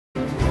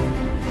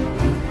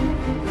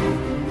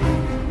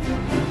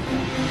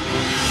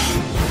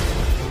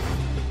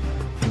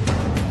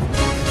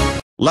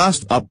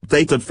Last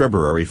updated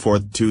February 4,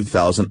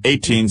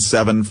 2018,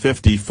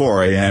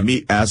 7:54 a.m.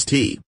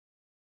 EST.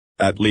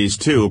 At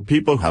least 2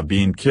 people have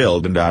been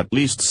killed and at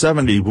least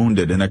 70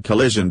 wounded in a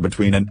collision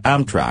between an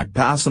Amtrak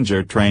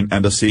passenger train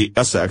and a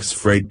CSX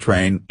freight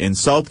train in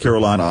South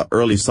Carolina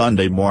early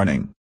Sunday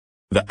morning.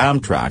 The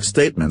Amtrak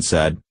statement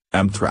said,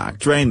 Amtrak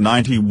Train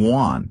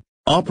 91,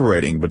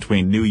 operating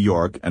between New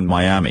York and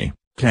Miami,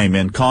 came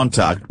in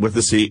contact with the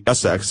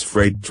CSX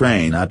freight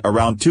train at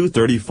around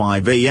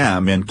 2:35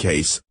 a.m. in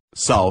Case,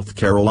 South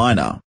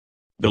Carolina.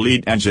 The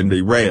lead engine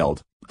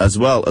derailed, as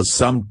well as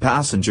some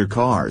passenger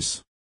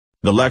cars.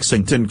 The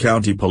Lexington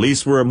County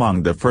Police were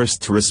among the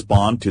first to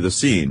respond to the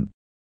scene.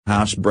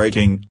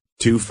 Breaking,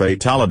 2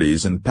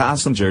 fatalities in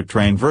passenger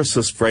train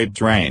versus freight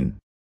train.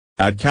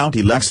 At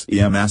County Lex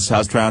EMS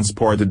has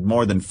transported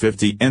more than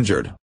 50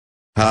 injured.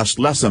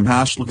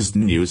 #LESM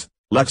 #News,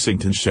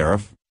 Lexington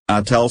Sheriff,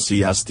 at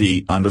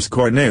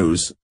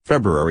LCSD_news,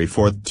 February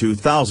 4,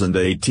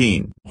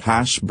 2018.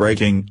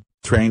 Breaking,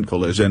 train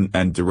collision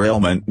and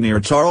derailment near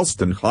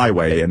Charleston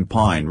Highway and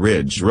Pine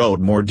Ridge Road.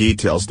 More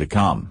details to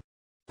come.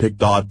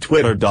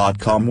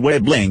 pic.twitter.com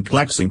web link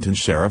Lexington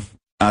Sheriff,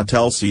 at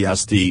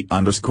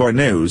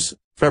LCSD_news,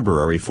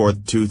 February 4,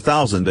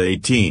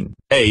 2018.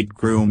 8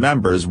 crew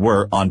members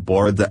were on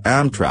board the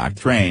Amtrak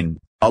train,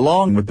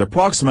 along with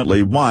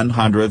approximately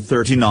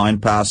 139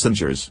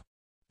 passengers.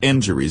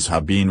 Injuries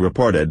have been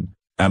reported,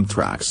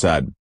 Amtrak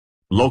said.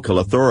 Local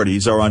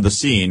authorities are on the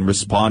scene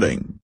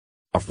responding.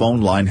 A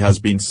phone line has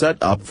been set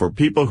up for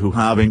people who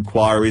have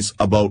inquiries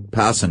about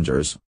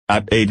passengers,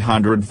 at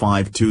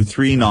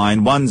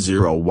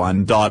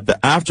 800-523-9101. The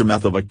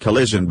aftermath of a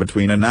collision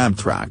between an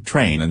Amtrak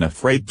train and a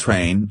freight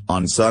train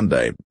on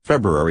Sunday,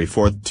 February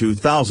 4,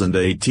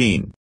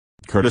 2018.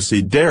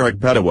 Courtesy Derek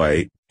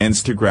Petaway,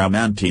 Instagram.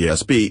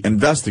 NTSB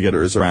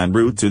investigators are en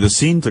route to the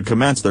scene to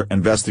commence their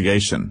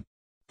investigation.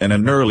 In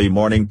an early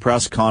morning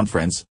press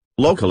conference,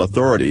 local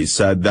authorities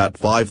said that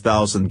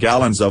 5,000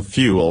 gallons of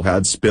fuel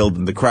had spilled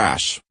in the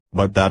crash,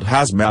 but that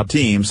hazmat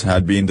teams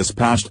had been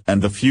dispatched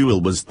and the fuel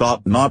was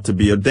thought not to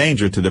be a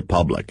danger to the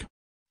public.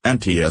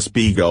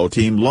 NTSB GO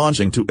team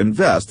launching to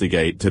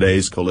investigate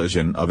today's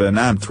collision of an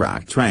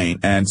Amtrak train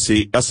and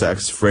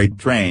CSX freight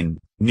train,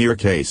 near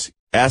Case,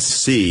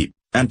 SC,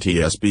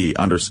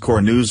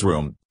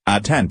 NTSB_newsroom,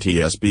 at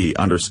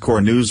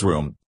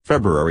NTSB_newsroom,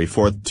 February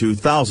 4,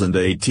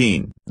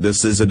 2018.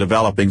 This is a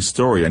developing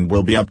story and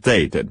will be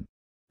updated.